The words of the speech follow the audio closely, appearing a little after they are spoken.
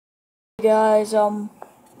Guys,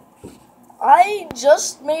 I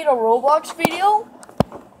just made a Roblox video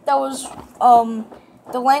that was,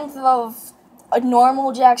 the length of a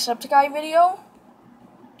normal Jacksepticeye video,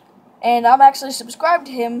 and I'm actually subscribed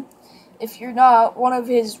to him. If you're not one of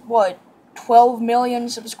his, 12 million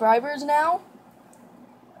subscribers now,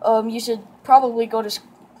 you should probably go to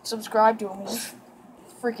subscribe to him. He's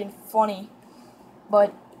freaking funny.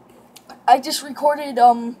 But I just recorded,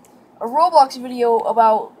 a Roblox video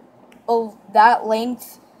about that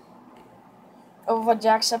length of a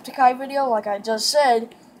Jacksepticeye video, like I just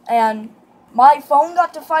said, and my phone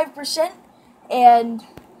got to 5%, and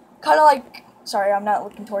kind of like, sorry, I'm not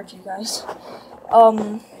looking towards you guys,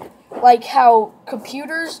 like how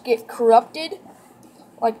computers get corrupted,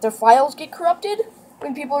 like their files get corrupted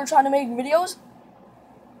when people are trying to make videos.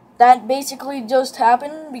 That basically just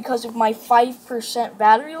happened because of my 5%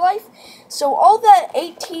 battery life. So all that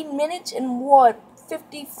 18 minutes and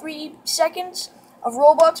 53 seconds of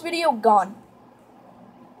Roblox video gone.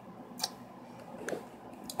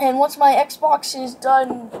 And once my Xbox is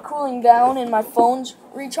done cooling down and my phone's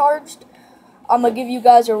recharged, I'm gonna give you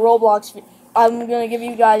guys a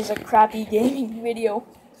crappy gaming video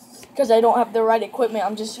because I don't have the right equipment.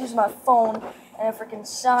 I'm just using my phone and a freaking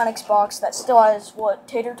Sonic box that still has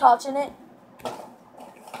tater tots in it.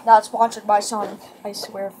 Not sponsored by Sonic, I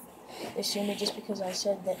swear. They sue me just because I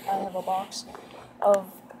said that I have a box of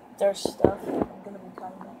their stuff.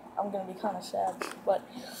 I'm gonna be kind of sad, but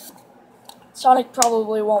Sonic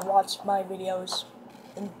probably won't watch my videos,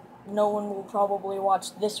 and no one will probably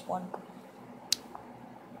watch this one.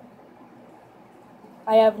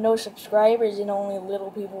 I have no subscribers and only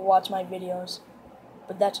little people watch my videos,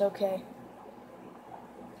 but that's okay.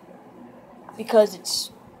 Because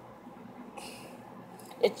it's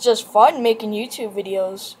just fun making YouTube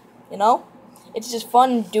videos, you know? It's just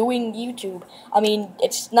fun doing YouTube. I mean,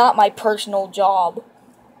 it's not my personal job,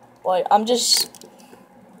 but I'm just,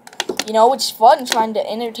 you know, it's fun trying to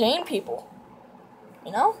entertain people,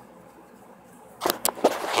 you know?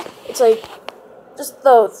 It's like, just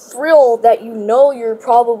the thrill that you know you're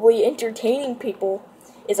probably entertaining people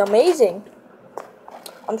is amazing.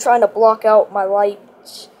 I'm trying to block out my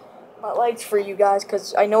lights for you guys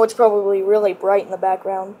because I know it's probably really bright in the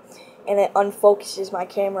background and it unfocuses my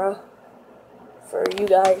camera for you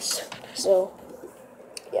guys. So,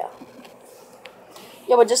 yeah.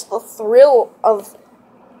 Yeah, but just the thrill of,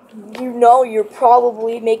 you know, you're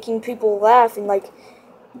probably making people laugh, and like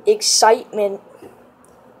excitement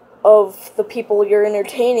of the people you're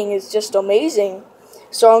entertaining is just amazing.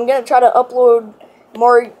 So I'm gonna try to upload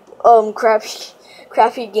more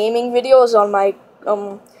crappy gaming videos on my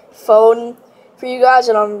phone for you guys,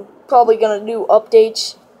 and I'm probably gonna do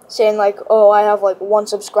updates saying like, oh, I have like 1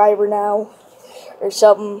 subscriber now or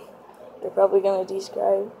something. They're probably gonna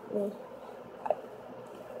describe me.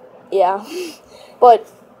 Yeah, but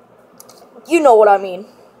you know what I mean.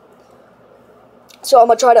 So I'm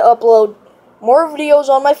gonna try to upload more videos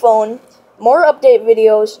on my phone, more update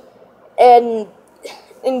videos, and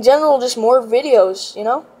in general just more videos, you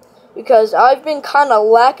know? Because I've been kind of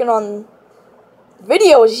lacking on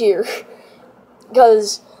videos here.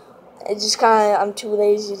 Because I'm too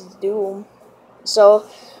lazy to do them. So,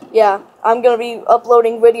 yeah, I'm going to be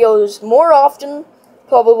uploading videos more often,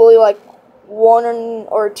 probably like 1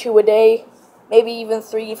 or 2 a day, maybe even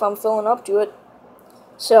 3 if I'm feeling up to it.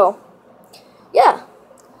 So, yeah.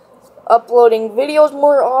 Uploading videos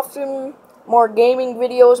more often, more gaming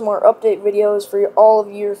videos, more update videos for all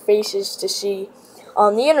of your faces to see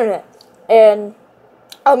on the internet. And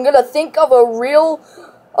I'm gonna think of a real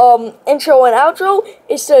intro and outro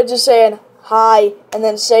instead of just saying hi and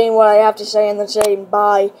then saying what I have to say and then saying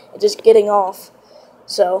bye and just getting off.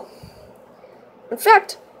 So, in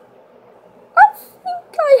fact, I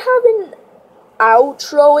think I have an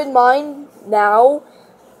outro in mind now,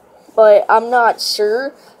 but I'm not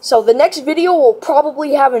sure. So the next video will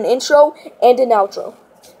probably have an intro and an outro.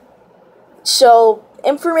 So,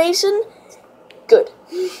 information, good.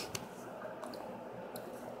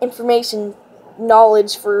 Information,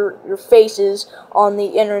 knowledge for your faces on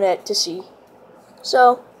the internet to see.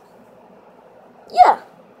 So, yeah.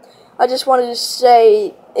 I just wanted to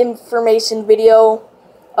say information video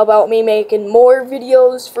about me making more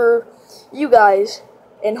videos for you guys.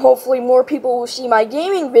 And hopefully more people will see my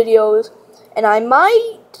gaming videos. And I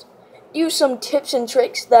might do some tips and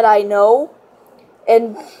tricks that I know.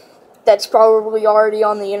 And that's probably already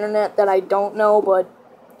on the internet that I don't know. But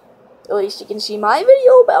at least you can see my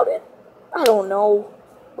video about it. I don't know.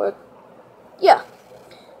 But yeah.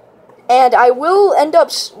 And I will end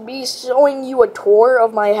up be showing you a tour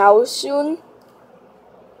of my house soon.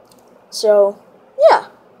 So, yeah.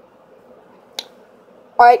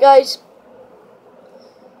 Alright, guys.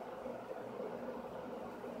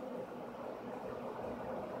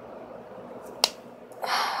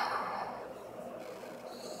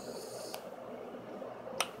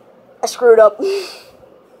 I screwed up.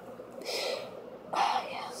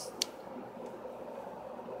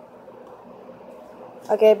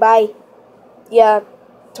 Okay, bye. Yeah,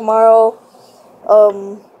 tomorrow,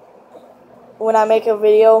 when I make a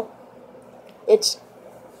video, it's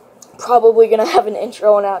probably gonna have an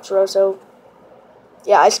intro and outro, so,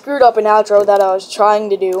 yeah, I screwed up an outro that I was trying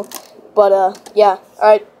to do, but, yeah,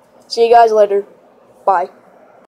 alright, see you guys later, bye.